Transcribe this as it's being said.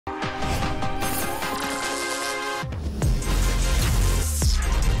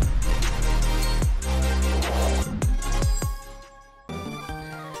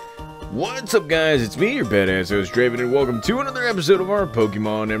What's up, guys? It's me, your badass host Draven, and welcome to another episode of our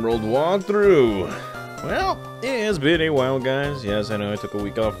Pokemon Emerald walkthrough. Well, it has been a while, guys. Yes, I know I took a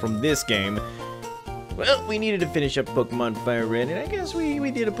week off from this game. Well, we needed to finish up Pokemon Fire Red, and I guess we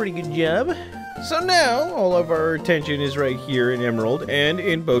did a pretty good job. So now, all of our attention is right here in Emerald and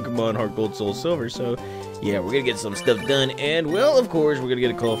in Pokemon Heart Gold, Soul Silver. So, yeah, we're gonna get some stuff done, and, well, of course, we're gonna get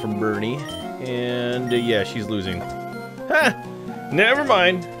a call from Bernie. And, yeah, she's losing. Ha! Never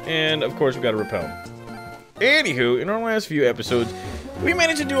mind. And, of course, we got to repel. Anywho, in our last few episodes, we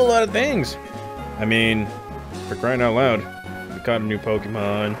managed to do a lot of things. I mean, for crying out loud, we caught a new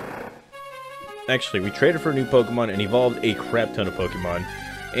Pokemon. Actually, we traded for a new Pokemon and evolved a crap ton of Pokemon.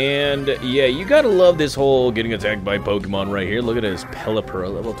 And, yeah, you gotta love this whole getting attacked by Pokemon right here. Look at this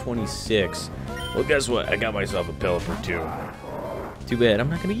Pelipper, level 26. Well, guess what? I got myself a Pelipper, too. Too bad I'm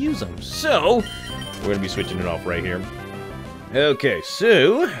not gonna use them. So, we're gonna be switching it off right here. Okay,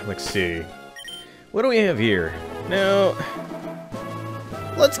 so, let's see. What do we have here? Now,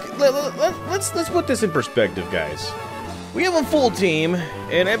 let's put this in perspective, guys. We have a full team,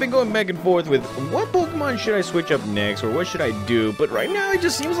 and I've been going back and forth with what Pokemon should I switch up next, or what should I do, but right now it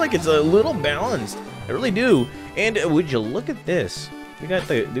just seems like it's a little balanced. I really do. And would you look at this? We got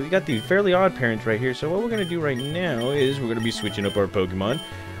the Fairly Odd Parents right here, so what we're gonna do right now is we're gonna be switching up our Pokemon.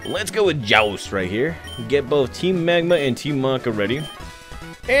 Let's go with Joust right here. Get both Team Magma and Team Maka ready.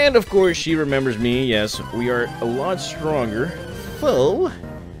 And of course, she remembers me. Yes, we are a lot stronger. So,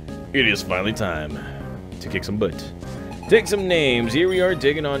 it is finally time to kick some butt. Take some names. Here we are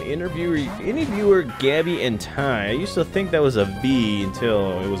taking on interviewer Gabby and Ty. I used to think that was a V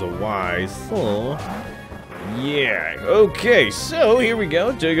until it was a Y. So, yeah. Okay, so here we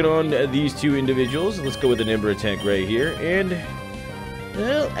go. Taking on these two individuals. Let's go with an Ember attack right here. And,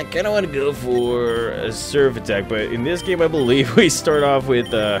 well, I kind of want to go for a Surf attack, but in this game, I believe we start off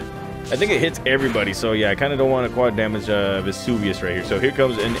with, I think it hits everybody, so yeah, I kind of don't want to quad damage Vesuvius right here. So here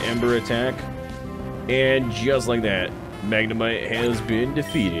comes an Ember attack, and just like that, Magnemite has been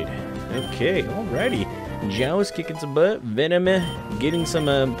defeated. Okay, alrighty. Joust kicking some butt, Venom getting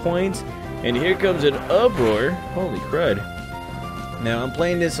some points, and here comes an Uproar. Holy crud. Now, I'm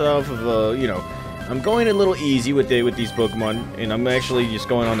playing this off of, you know, I'm going a little easy with these Pokemon, and I'm actually just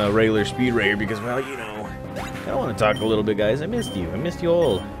going on a regular speed right here because, well, you know, I want to talk a little bit, guys. I missed you. I missed you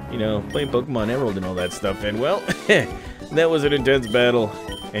all. You know, playing Pokemon Emerald and all that stuff. And, well, that was an intense battle.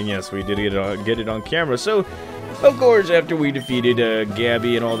 And, yes, we did get it on camera. So, of course, after we defeated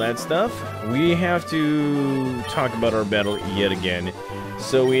Gabby and all that stuff, we have to talk about our battle yet again.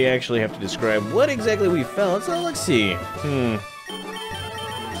 So we actually have to describe what exactly we felt. So, let's see.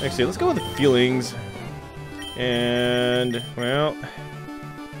 Actually, let's go with the feelings. And, well,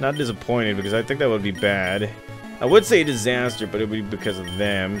 not disappointed because I think that would be bad. I would say disaster, but it would be because of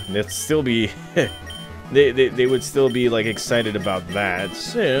them. They'd still be, they would still be like excited about that.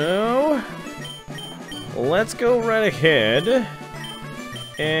 So, let's go right ahead.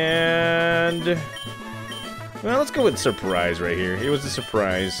 And, well, let's go with surprise right here. It was a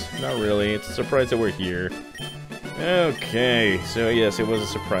surprise. Not really. It's a surprise that we're here. Okay, so yes, it was a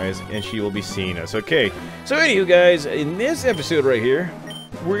surprise, and she will be seeing us. Okay, so anywho, guys, in this episode right here,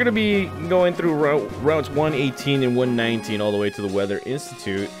 we're going to be going through routes 118 and 119 all the way to the Weather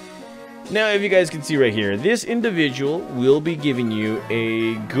Institute. Now, if you guys can see right here, this individual will be giving you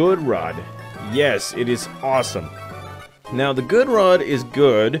a good rod. Yes, it is awesome. Now, the good rod is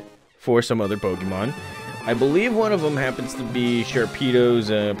good for some other Pokemon. I believe one of them happens to be Sharpedo's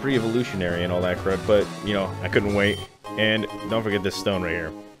pre-evolutionary and all that crud, but, you know, I couldn't wait. And don't forget this stone right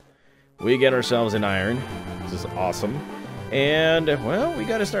here. We get ourselves an iron. This is awesome. And, well, we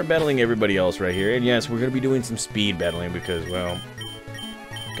gotta start battling everybody else right here. And yes, we're gonna be doing some speed battling because, well,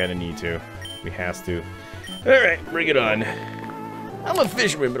 kinda need to. We has to. Alright, bring it on. I'm a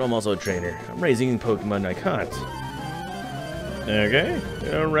fisherman, but I'm also a trainer. I'm raising Pokemon I caught. Okay,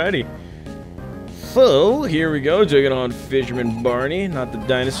 alrighty. So, here we go, taking on Fisherman Barney, not the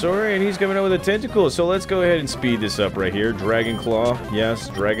dinosaur, and he's coming out with a tentacle. So let's go ahead and speed this up right here. Dragon Claw, yes,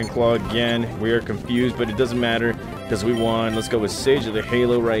 Dragon Claw again. We are confused, but it doesn't matter because we won. Let's go with Sage of the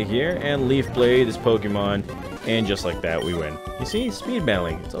Halo right here, and Leaf Blade is Pokemon, and just like that, we win. You see, speed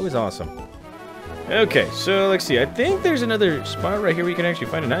battling, it's always awesome. Okay, so let's see. I think there's another spot right here where you can actually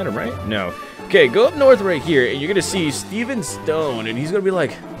find an item, right? No. Okay, go up north right here, and you're gonna see Steven Stone, and he's gonna be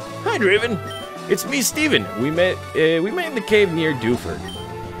like, "Hi, Draven. It's me, Steven. We met in the cave near Dewford.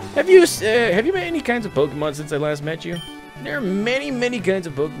 Have you met any kinds of Pokemon since I last met you? There are many kinds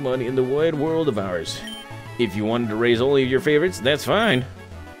of Pokemon in the wide world of ours. If you wanted to raise only your favorites, that's fine.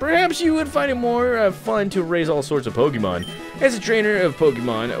 perhaps you would find it more fun to raise all sorts of Pokemon. As a trainer of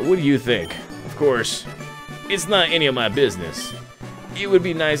Pokemon, what do you think? Of course, it's not any of my business. It would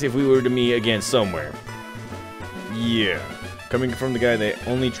be nice if we were to meet again somewhere. Yeah. Coming from the guy that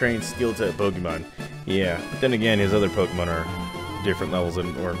only trains Steel-type Pokemon. Yeah, but then again, his other Pokemon are different levels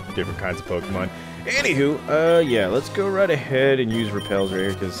or different kinds of Pokemon. Anywho, yeah, let's go right ahead and use Repels right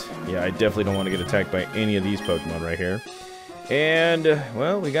here, because, yeah, I definitely don't want to get attacked by any of these Pokemon right here. And,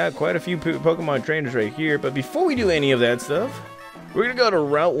 well, we got quite a few Pokemon trainers right here, but before we do any of that stuff, we're going to go to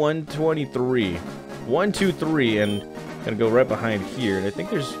Route 123. 123, and going to go right behind here. And I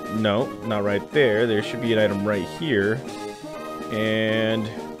think there's, no, not right there. There should be an item right here. And,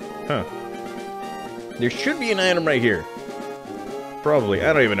 there should be an item right here. Probably.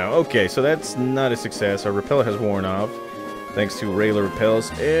 I don't even know. Okay, so that's not a success. Our Repel has worn off, thanks to regular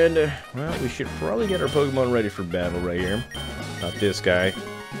Repels. And, well, we should probably get our Pokemon ready for battle right here. Not this guy.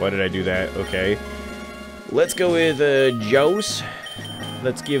 Why did I do that? Okay. Let's go with Jose.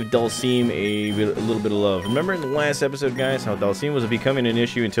 Let's give Dulcim a little bit of love. Remember in the last episode, guys, how Dulcim was becoming an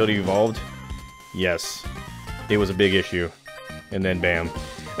issue until he evolved? Yes. It was a big issue. And then, bam.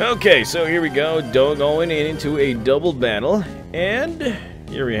 Okay, so here we go, going into a double battle, and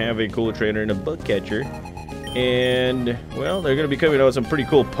here we have a cool trainer and a bug catcher, and, well, they're going to be coming out with some pretty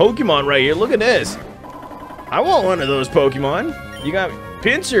cool Pokemon right here. Look at this. I want one of those Pokemon. You got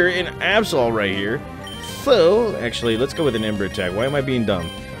Pinsir and Absol right here. So, actually, let's go with an Ember attack. Why am I being dumb?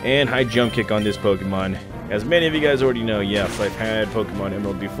 And high jump kick on this Pokemon. As many of you guys already know, yes, I've had Pokemon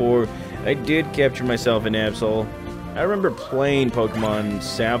Emerald before. I did capture myself in Absol. I remember playing Pokemon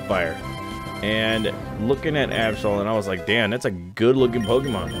Sapphire and looking at Absol, and I was like, damn, that's a good-looking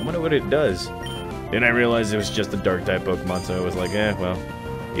Pokemon. I wonder what it does. Then I realized it was just a Dark-type Pokemon, so I was like, eh, well,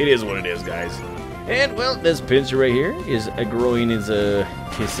 it is what it is, guys. And, well, this Pinsir right here is growing his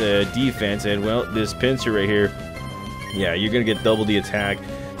defense, and, well, this Pinsir right here, yeah, you're going to get double the attack.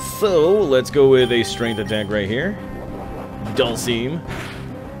 So, let's go with a strength attack right here. Dulcim.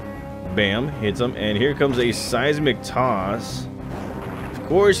 Bam, hits him, and here comes a Seismic Toss. Of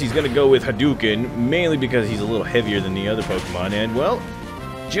course, he's going to go with Hadouken, mainly because he's a little heavier than the other Pokemon, and, well,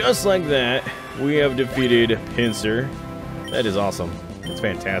 just like that, we have defeated Pinsir. That is awesome. That's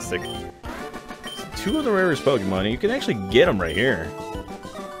fantastic. Two of the rarest Pokemon, and you can actually get them right here.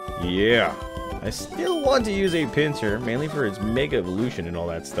 Yeah. I still want to use a Pinsir, mainly for its Mega Evolution and all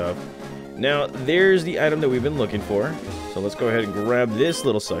that stuff. Now, there's the item that we've been looking for. So let's go ahead and grab this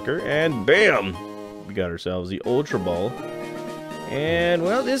little sucker, and bam! We got ourselves the Ultra Ball. And,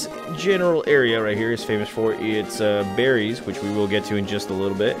 well, this general area right here is famous for its berries, which we will get to in just a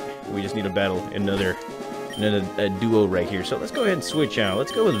little bit. We just need to battle another duo right here. So let's go ahead and switch out.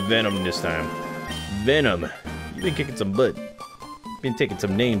 Let's go with Venom this time. Venom, you've been kicking some butt. Been taking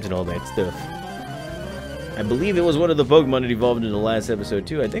some names and all that stuff. I believe it was one of the Pokemon that evolved in the last episode,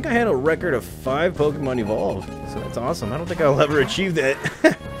 too. I think I had a record of 5 Pokemon evolved. So that's awesome. I don't think I'll ever achieve that.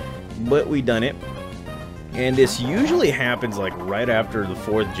 But we done it. And this usually happens, like, right after the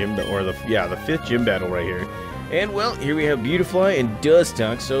 4th gym... Or the 5th gym battle right here. And, well, here we have Beautifly and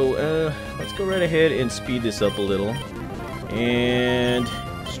Dustox. So, let's go right ahead and speed this up a little. And...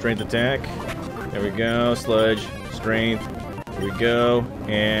 strength attack. There we go. Sludge. Strength. Here we go.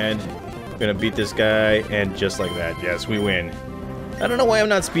 And... gonna beat this guy, and just like that, yes, we win. I don't know why I'm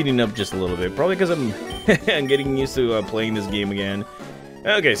not speeding up just a little bit. Probably because I'm I'm getting used to playing this game again.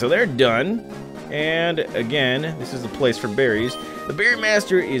 Okay, so they're done. And again, this is the place for berries. The Berry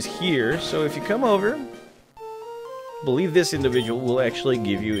Master is here, so if you come over, I believe this individual will actually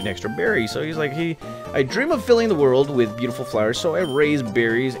give you an extra berry. So he's like, I dream of filling the world with beautiful flowers, so I raise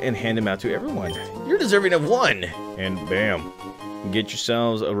berries and hand them out to everyone. You're deserving of one. And bam. Get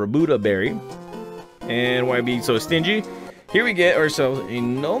yourselves a Rabuta berry. And why be so stingy? Here we get ourselves a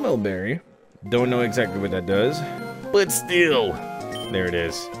Nomel berry. Don't know exactly what that does, but still, there it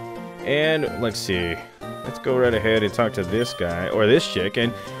is. And let's see. Let's go right ahead and talk to this guy, or this chick.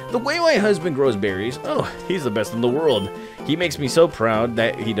 And the way my husband grows berries, oh, he's the best in the world. He makes me so proud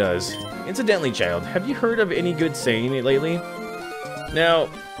that he does. Incidentally, child, have you heard of any good saying lately? Now,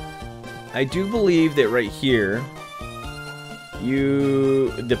 I do believe that right here,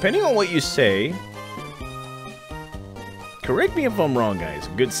 depending on what you say, correct me if I'm wrong, guys.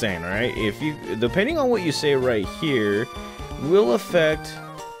 Good saying, all right? Depending on what you say right here, will affect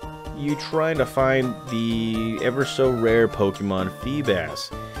you trying to find the ever so rare Pokemon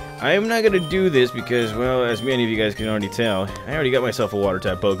Feebas. I am not gonna do this because, well, as many of you guys can already tell, I already got myself a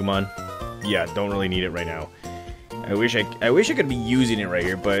Water-type Pokemon. Yeah, don't really need it right now. I wish I could be using it right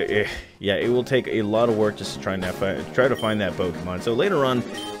here, but yeah, it will take a lot of work just to try to find that Pokemon. So later on,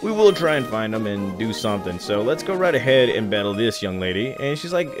 we will try and find them and do something. So let's go right ahead and battle this young lady. And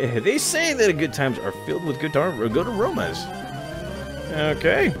she's like, they say that good times are filled with good aromas.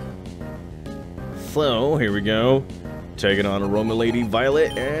 Okay. So here we go. Taking on Aroma Lady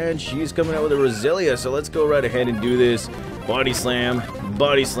Violet, and she's coming out with a Roselia. So let's go right ahead and do this. Body slam,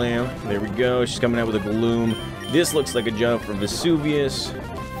 body slam. There we go. She's coming out with a Gloom. This looks like a jump from Vesuvius.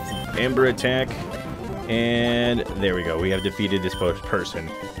 Ember attack. And there we go. We have defeated this person.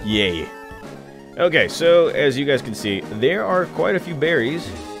 Yay. Okay, so as you guys can see, there are quite a few berries.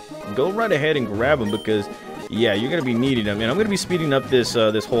 Go right ahead and grab them because, yeah, you're going to be needing them. And I'm going to be speeding up this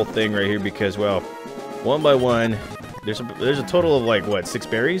this whole thing right here because, well, one by one, there's a total of, like, what, 6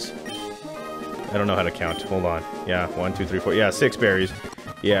 berries? I don't know how to count. Hold on. Yeah, 1, 2, 3, 4. Yeah, 6 berries.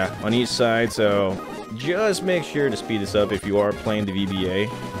 Yeah, on each side, so just make sure to speed this up if you are playing the VBA.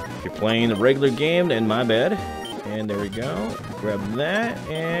 If you're playing the regular game, then my bad. And there we go. Grab that,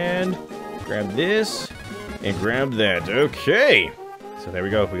 and grab this, and grab that. Okay. So there we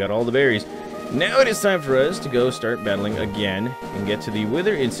go. We got all the berries. Now it is time for us to go start battling again and get to the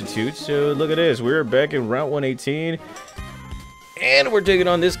Wither Institute. So look at this. We're back in Route 118. And we're taking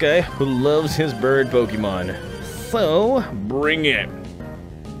on this guy who loves his bird Pokemon. So, bring it.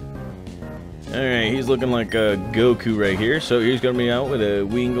 Alright, he's looking like a Goku right here. So he's going to be out with a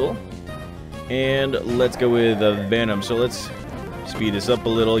Wingull. And let's go with a Venom. So let's speed this up a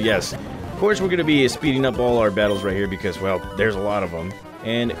little. Yes, of course we're going to be speeding up all our battles right here because, well, there's a lot of them.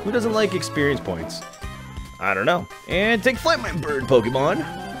 And who doesn't like experience points? I don't know. And take flight, my bird Pokemon.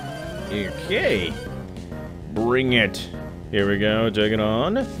 Okay. Bring it. Here we go, taking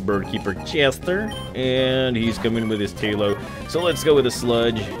on Birdkeeper Chester, and he's coming with his Talo. So let's go with a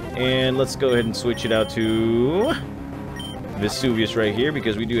Sludge, and let's go ahead and switch it out to Vesuvius right here,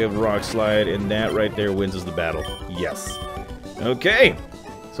 because we do have Rock Slide, and that right there wins us the battle. Yes. Okay,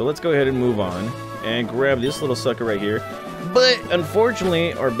 so let's go ahead and move on, and grab this little sucker right here. But,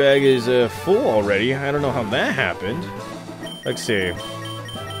 unfortunately, our bag is full already. I don't know how that happened. Let's see.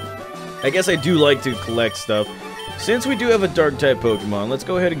 I guess I do like to collect stuff. Since we do have a Dark-type Pokemon, let's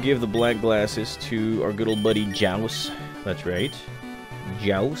go ahead and give the black glasses to our good old buddy Joust. That's right.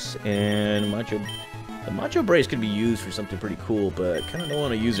 Joust and Macho. The Macho Brace could be used for something pretty cool, but I kind of don't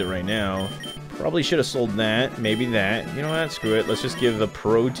want to use it right now. Probably should have sold that. Maybe that. You know what? Screw it. Let's just give the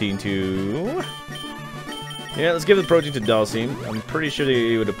protein to... Yeah, let's give the protein to Dhalsim. I'm pretty sure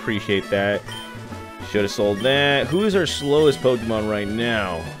he would appreciate that. Should have sold that. Who is our slowest Pokemon right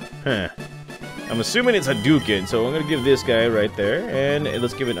now? Huh. I'm assuming it's Hadouken, so I'm going to give this guy right there. And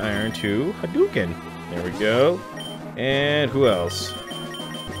let's give an iron to Hadouken. There we go. And who else?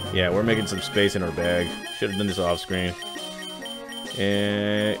 Yeah, we're making some space in our bag. Should have done this off screen.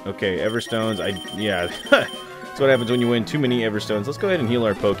 And okay, Everstones. Yeah, that's what happens when you win too many Everstones. Let's go ahead and heal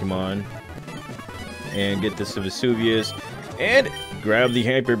our Pokemon. And get this to Vesuvius. And grab the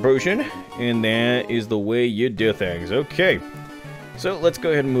Hyper Potion. And that is the way you do things. Okay. So let's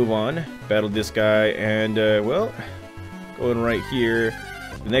go ahead and move on. Battle this guy, and well, going right here.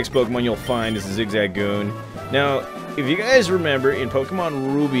 The next Pokemon you'll find is the Zigzagoon. Now, if you guys remember, in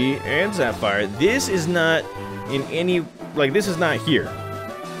Pokemon Ruby and Sapphire, this is not in any, like, this is not here.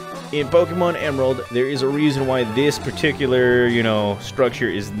 In Pokemon Emerald, there is a reason why this particular, you know, structure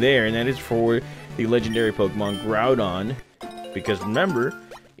is there, and that is for the legendary Pokemon Groudon. Because remember,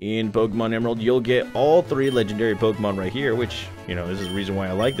 in Pokemon Emerald, you'll get all 3 legendary Pokemon right here, which, you know, this is the reason why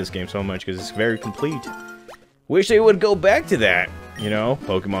I like this game so much, because it's very complete. Wish they would go back to that, you know,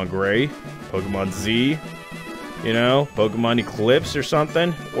 Pokemon Gray, Pokemon Z, you know, Pokemon Eclipse or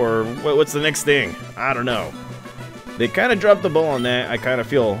something, or what's the next thing? I don't know. They kind of dropped the ball on that. I kind of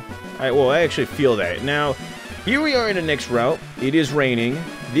feel, I actually feel that. Now, here we are in the next route. It is raining.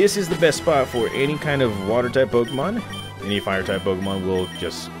 This is the best spot for any kind of Water-type Pokemon. Any Fire-type Pokemon will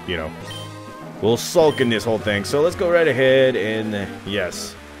just, you know, will sulk in this whole thing. So let's go right ahead and,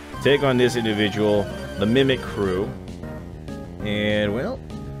 yes, take on this individual, the Mimic Crew. And, well,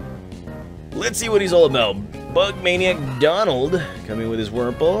 let's see what he's all about. Bug Maniac Donald coming with his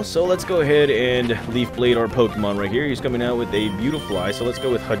Wurmple. So let's go ahead and Leaf Blade our Pokemon right here. He's coming out with a Beautifly. So let's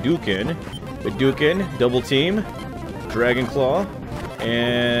go with Hadouken. Hadouken, Double Team, Dragon Claw.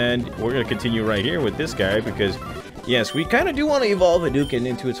 And we're going to continue right here with this guy because... yes, we kind of do want to evolve Hadouken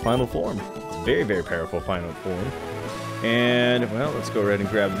into its final form. It's a very, very powerful final form. And, well, let's go ahead and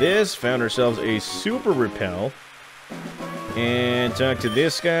grab this. Found ourselves a Super Repel. And talk to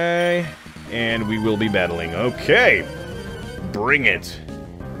this guy. And we will be battling. Okay. Bring it.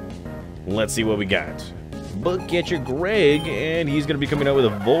 Let's see what we got. Bug Catcher Greg, and he's going to be coming out with a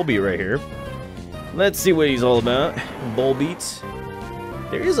Volbeat right here. Let's see what he's all about. Volbeats.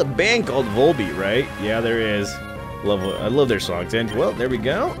 There is a band called Volbeat, right? Yeah, there is. I love their songs. And, well, there we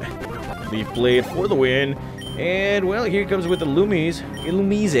go. Leaf Blade for the win. And, well, here comes with the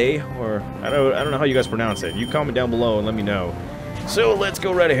Illumise, or I don't know how you guys pronounce it. You comment down below and let me know. So, let's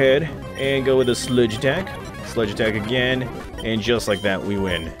go right ahead and go with a Sludge Attack. Sludge Attack again, and just like that, we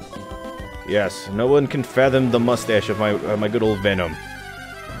win. Yes, no one can fathom the mustache of my good old Venom.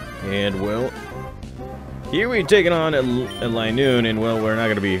 And, well, here we're taking on a Linoon, and, well, we're not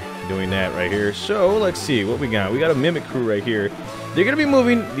going to be doing that right here. So, let's see what we got. We got a Mimic crew right here. They're going to be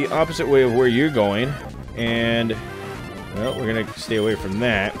moving the opposite way of where you're going. And, well, we're going to stay away from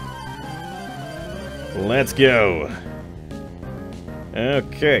that. Let's go.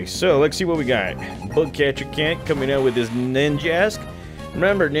 Okay, so let's see what we got. Bug Catcher Kent coming out with his Ninjask.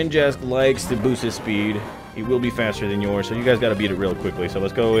 Remember, Ninjask likes to boost his speed. He will be faster than yours, so you guys got to beat it real quickly. So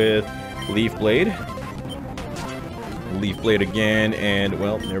let's go with Leaf Blade. Leaf Blade again, and,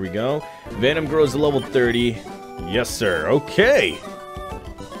 well, there we go. Venom grows to level 30. Yes, sir. Okay.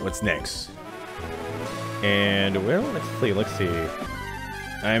 What's next? And, well, let's see.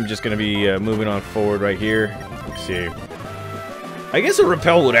 I'm just going to be moving on forward right here. Let's see. I guess a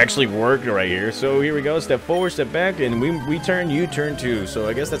repel would actually work right here. So here we go. Step forward, step back, and we turn, you turn too. So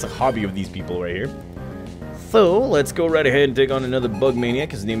I guess that's a hobby of these people right here. So let's go right ahead and take on another Bug Maniac.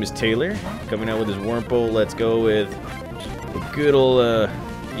 His name is Taylor. Coming out with his Wurmple. Let's go with a good old,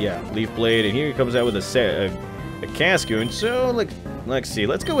 yeah, Leaf Blade. And here he comes out with a Cascoon. So let's see.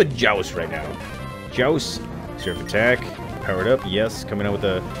 Let's go with Joust right now. Joust, Surf Attack, powered up, yes, coming out with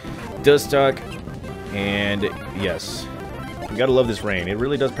a Dustock, and yes, you gotta love this rain. It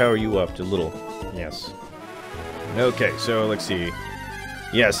really does power you up to little, yes. Okay, so let's see.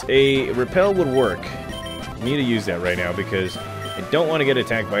 Yes, a Repel would work. I need to use that right now because I don't want to get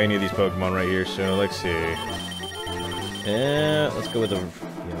attacked by any of these Pokemon right here. So let's see. Let's go with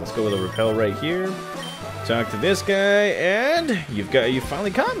a Repel right here. Talk to this guy, and you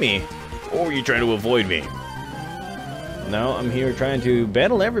finally caught me. Or are you trying to avoid me? No, I'm here trying to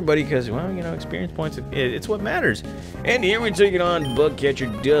battle everybody because, well, you know, experience points, it's what matters. And here we're taking on Bug Catcher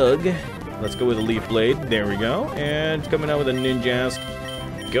Doug. Let's go with a Leaf Blade. There we go. And coming out with a Ninjask.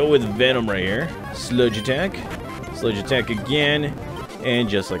 Go with Venom right here. Sludge Attack. Sludge Attack again. And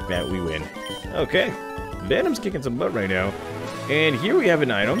just like that, we win. Okay. Venom's kicking some butt right now. And here we have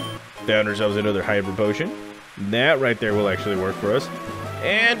an item. Found ourselves another Hybrid Potion. That right there will actually work for us.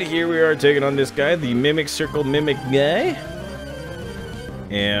 And here we are taking on this guy, the Mimic Circle Mimic guy.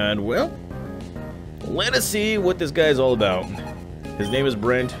 And, well, let us see what this guy is all about. His name is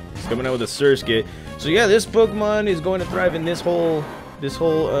Brent. He's coming out with a Surskit. So yeah, this Pokemon is going to thrive in this whole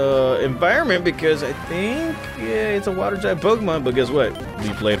environment because I think, yeah, it's a water type Pokemon. But guess what? We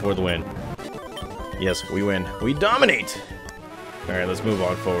played for the win. Yes, we win. We dominate. All right, let's move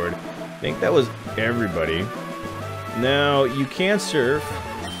on forward. I think that was everybody. Now, you can surf.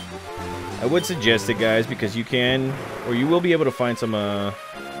 I would suggest it, guys, because you can, or you will be able to find some,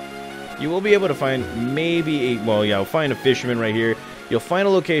 you will be able to find maybe a, well, yeah, I'll find a fisherman right here. You'll find a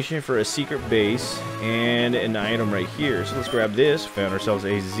location for a secret base and an item right here. So let's grab this. Found ourselves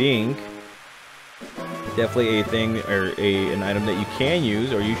a Zinc. Definitely a thing, or an item that you can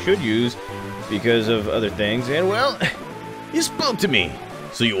use, or you should use, because of other things. And, well, you spoke to me,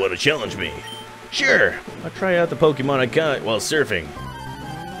 so you want to challenge me. Sure, I'll try out the Pokemon I caught while surfing.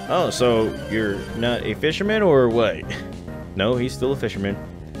 Oh, so you're not a fisherman or what? No, he's still a fisherman.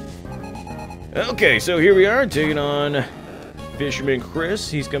 Okay, so here we are taking on Fisherman Chris.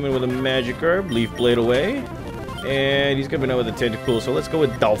 He's coming with a Magikarp, Leaf Blade away. And he's coming out with a Tentacool, so let's go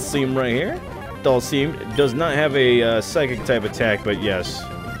with Dhalsim right here. Dhalsim does not have a Psychic type attack, but yes,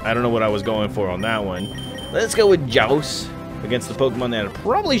 I don't know what I was going for on that one. Let's go with Joust against the Pokemon that I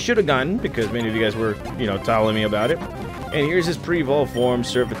probably should have gotten, because many of you guys were, you know, telling me about it. And here's his pre-evolved form,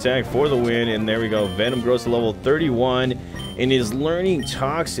 Surf Attack for the win, and there we go. Venom grows to level 31, and is learning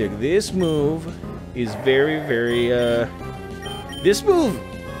Toxic. This move is very, very, this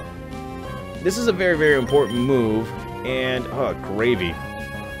is a very, very important move, and, oh, gravy.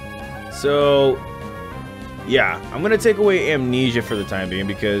 So, yeah, I'm going to take away Amnesia for the time being,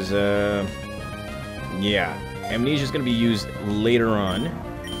 because, yeah. Amnesia is going to be used later on,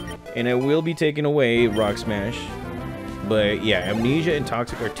 and I will be taking away Rock Smash. But yeah, Amnesia and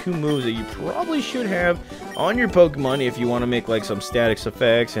Toxic are two moves that you probably should have on your Pokemon if you want to make like some statics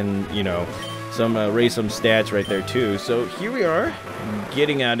effects and, you know, some raise some stats right there too. So here we are,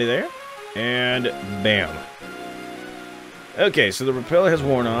 getting out of there, and bam. Okay, so the repel has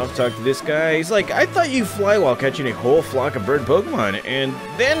worn off. Talk to this guy. He's like, I thought you fly while catching a whole flock of bird Pokemon and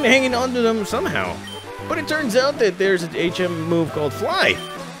then hanging on to them somehow. But it turns out that there's an HM move called Fly.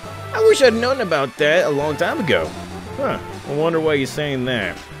 I wish I'd known about that a long time ago. Huh, I wonder why he's saying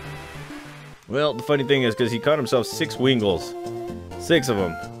that. Well, the funny thing is because he caught himself 6 Wingles. 6 of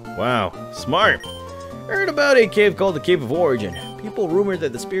them. Wow, smart. I heard about a cave called the Cave of Origin. People rumor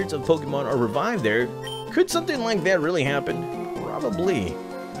that the spirits of Pokemon are revived there. Could something like that really happen? Probably.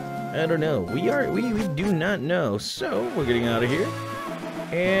 I don't know. We do not know. So, we're getting out of here.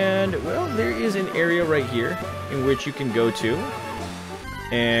 And, well, there is an area right here in which you can go to.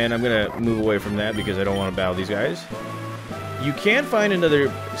 And I'm going to move away from that because I don't want to battle these guys. You can find another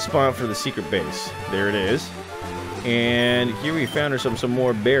spot for the secret base. There it is. And here we found ourselves some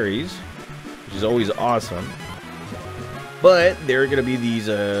more berries, which is always awesome. But there are going to be these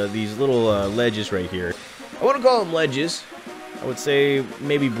little ledges right here. I want to call them ledges. I would say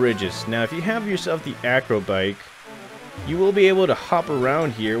maybe bridges. Now, if you have yourself the acro bike, you will be able to hop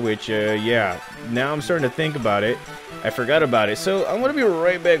around here, which, yeah, now I'm starting to think about it. I forgot about it. So I'm going to be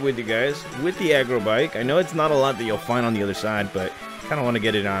right back with you guys with the aggro bike. I know it's not a lot that you'll find on the other side, but kind of want to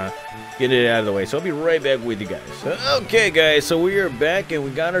get it out of the way. So I'll be right back with you guys. Okay, guys, so we are back and we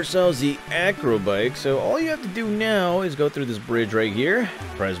got ourselves the acro bike. So all you have to do now is go through this bridge right here.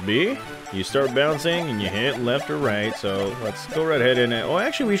 Press B. You start bouncing and you hit left or right. So let's go right ahead and... oh,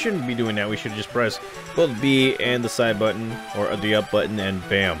 actually, we shouldn't be doing that. We should just press both B and the side button or the up button and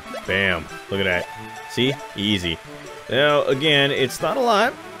bam, bam. Look at that. See? Easy. Now, again, it's not a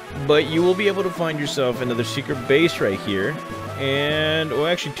lot, but you will be able to find yourself another secret base right here. And, well,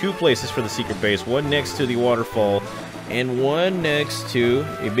 actually 2 places for the secret base. One next to the waterfall and one next to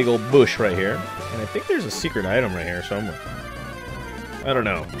a big old bush right here. And I think there's a secret item right here somewhere. I don't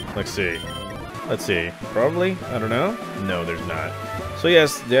know. Let's see. Let's see. Probably? I don't know. No, there's not. So,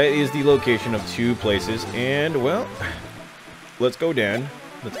 yes, that is the location of 2 places. And, well, let's go down.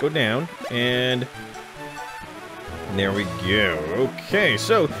 Let's go down. And... there we go. Okay,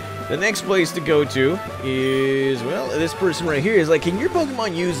 so the next place to go to is, well, this person right here is like, can your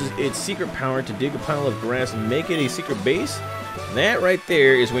Pokemon use its secret power to dig a pile of grass and make it a secret base? That right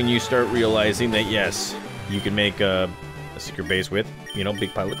there is when you start realizing that, yes, you can make a secret base with, you know,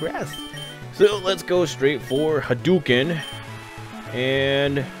 big pile of grass. So let's go straight for Hadouken.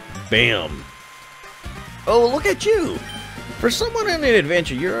 And bam. Oh, look at you. For someone on an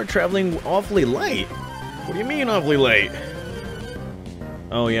adventure, you're traveling awfully light. What do you mean awfully late?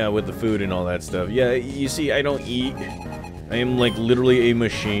 Oh yeah, with the food and all that stuff. Yeah, you see, I don't eat. I am like literally a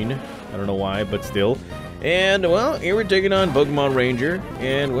machine. I don't know why, but still. And well, here we're taking on Pokemon Ranger.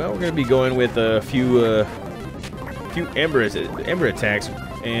 And well, we're gonna be going with a few Ember attacks.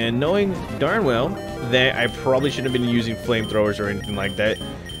 And knowing darn well that I probably shouldn't have been using flamethrowers or anything like that.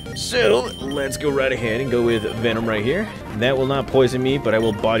 So, let's go right ahead and go with Venom right here. That will not poison me, but I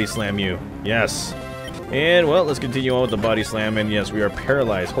will body slam you. Yes. And, well, let's continue on with the body slam, and yes, we are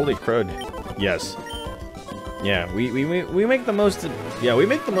paralyzed. Holy crud. Yes. Yeah, we make the most... yeah, we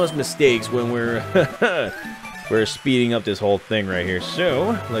make the most mistakes when we're... we're speeding up this whole thing right here.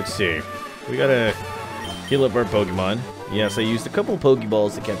 So, let's see. We gotta heal up our Pokemon. Yes, I used a couple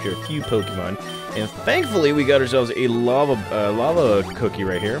Pokeballs to capture a few Pokemon. And thankfully, we got ourselves a lava cookie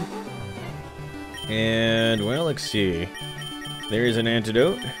right here. And, well, let's see. There is an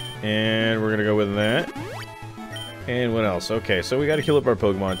antidote. And we're gonna go with that. And what else? Okay, so we gotta heal up our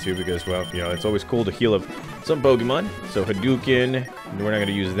Pokemon too because, well, you know, it's always cool to heal up some Pokemon. So Hadouken, we're not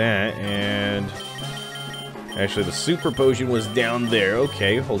gonna use that. And actually, the Super Potion was down there.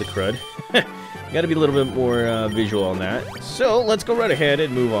 Okay, holy crud. Gotta be a little bit more visual on that. So let's go right ahead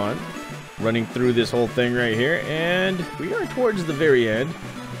and move on. Running through this whole thing right here, and we are towards the very end.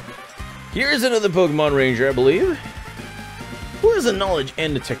 Here's another Pokemon Ranger, I believe. Who has the knowledge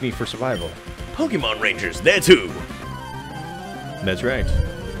and the technique for survival? Pokemon Rangers, that's who! That's right.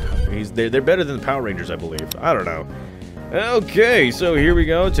 They're better than the Power Rangers, I believe. I don't know. Okay, so here we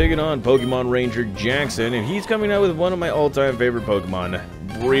go, taking on Pokemon Ranger Jackson, and he's coming out with one of my all-time favorite Pokemon,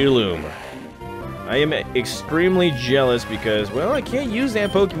 Breloom. I am extremely jealous because, well, I can't use that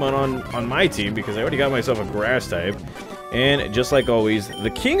Pokemon on my team because I already got myself a Grass type. And just like always,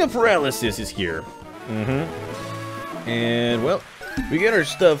 the King of Paralysis is here. And, well, we get our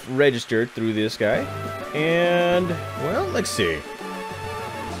stuff registered through this guy. And, well, let's see.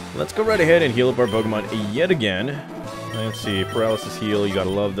 Let's go right ahead and heal up our Pokemon yet again. Let's see, Paralysis Heal, you gotta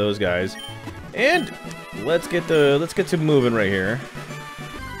love those guys. And let's get to moving right here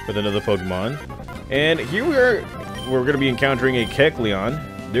with another Pokemon. And here we're gonna be encountering a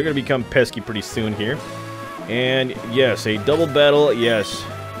Kecleon. They're gonna become pesky pretty soon here. And yes, a double battle. Yes,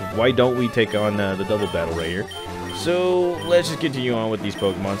 why don't we take on the double battle right here? So let's just continue on with these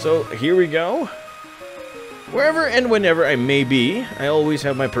Pokemon. So here we go. Wherever and whenever I may be, I always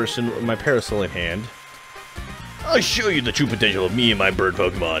have my parasol in hand. I'll show you the true potential of me and my bird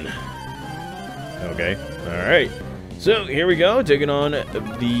Pokemon. Okay, all right. So here we go, taking on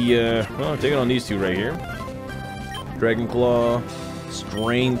taking on these two right here. Dragon Claw,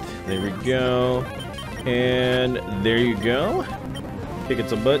 Strength. There we go, and there you go. Kicking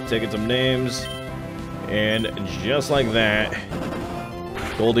some butt, taking some names, and just like that,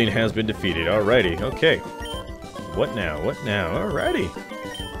 Goldeen has been defeated. Alrighty, okay. What now? What now? Alrighty.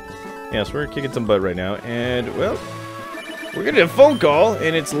 Yes, we're kicking some butt right now, and, well, we're getting a phone call,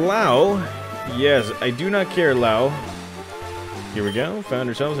 and it's Lau. Yes, I do not care, Lau. Here we go. Found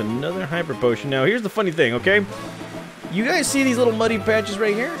ourselves another Hyper Potion. Now, here's the funny thing, okay? You guys see these little muddy patches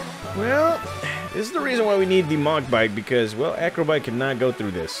right here? Well, this is the reason why we need the Mach Bike, because, well, Acrobike cannot go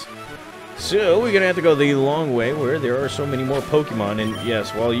through this. So, we're gonna have to go the long way, where there are so many more Pokemon, and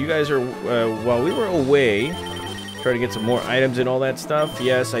yes, while you guys are, while we were away, try to get some more items and all that stuff.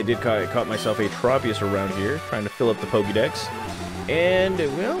 Yes, I did caught myself a Tropius around here, trying to fill up the Pokédex. And,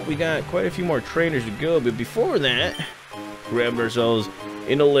 well, we got quite a few more trainers to go, but before that, grabbed ourselves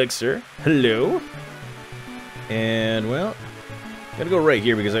an elixir. Hello. And, well, gotta go right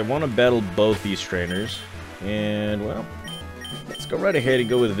here because I want to battle both these trainers. And, well, let's go right ahead and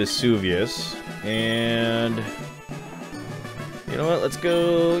go with Vesuvius. And you know what, let's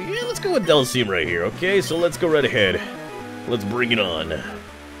go with Delscene right here, okay? So let's go right ahead. Let's bring it on.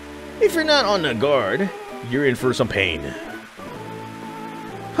 If you're not on the guard, you're in for some pain.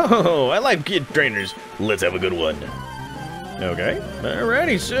 Oh, I like kid trainers. Let's have a good one. Okay,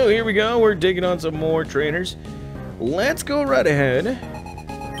 alrighty, so here we go. We're taking on some more trainers. Let's go right ahead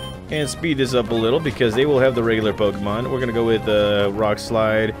and speed this up a little because they will have the regular Pokemon. We're gonna go with Rock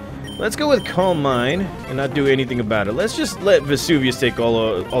Slide. Let's go with Calm Mind and not do anything about it. Let's just let Vesuvius take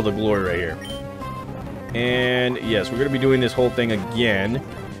all the glory right here. And yes, we're going to be doing this whole thing again.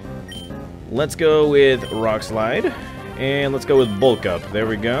 Let's go with Rock Slide. And let's go with Bulk Up. There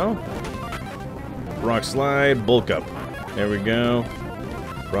we go. Rock Slide, Bulk Up. There we go.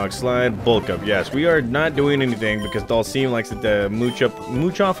 Rock Slide, Bulk Up. Yes, we are not doing anything because Dhalsim likes to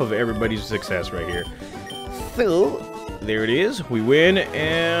mooch off of everybody's success right here. So there it is. We win,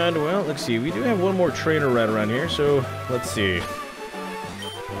 and well, let's see. We do have one more trainer right around here, so let's see.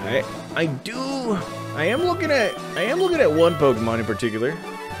 I am looking at one Pokemon in particular.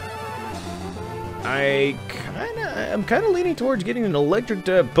 I'm kind of leaning towards getting an electric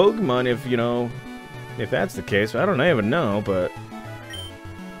type Pokemon if that's the case. I don't even know, but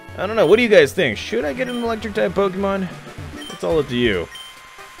I don't know. What do you guys think? Should I get an electric type Pokemon? It's all up to you.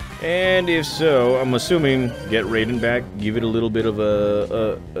 And if so, I'm assuming get Raiden back, give it a little bit of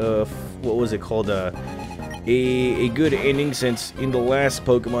a what was it called, a good ending, since in the last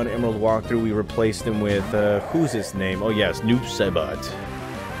Pokemon Emerald walkthrough we replaced him with who's his name? Oh yes, Noob Saibot.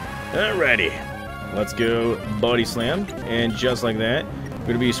 Alrighty, let's go Body Slam, and just like that, we're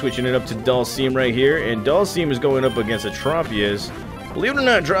gonna be switching it up to Dhalsim right here, and Dhalsim is going up against a Tropius. Believe it or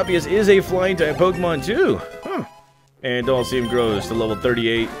not, Tropius is a flying type Pokemon too. Huh. And Dhalsim grows to level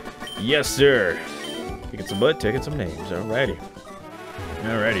 38. Yes, sir. Kicking some butt, taking some names. Alrighty.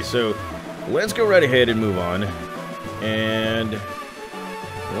 Alrighty, so let's go right ahead and move on. And,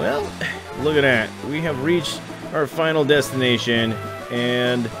 well, look at that. We have reached our final destination.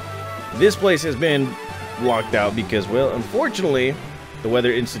 And this place has been locked out because, well, unfortunately, the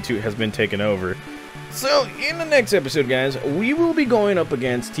Weather Institute has been taken over. So, in the next episode, guys, we will be going up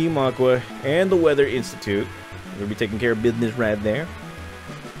against Team Aqua and the Weather Institute. We'll be taking care of business right there.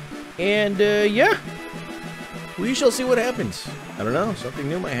 And, yeah. We shall see what happens. I don't know. Something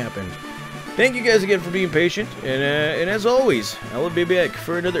new might happen. Thank you guys again for being patient. And as always, I will be back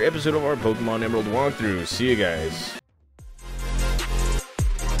for another episode of our Pokemon Emerald walkthrough. See you guys.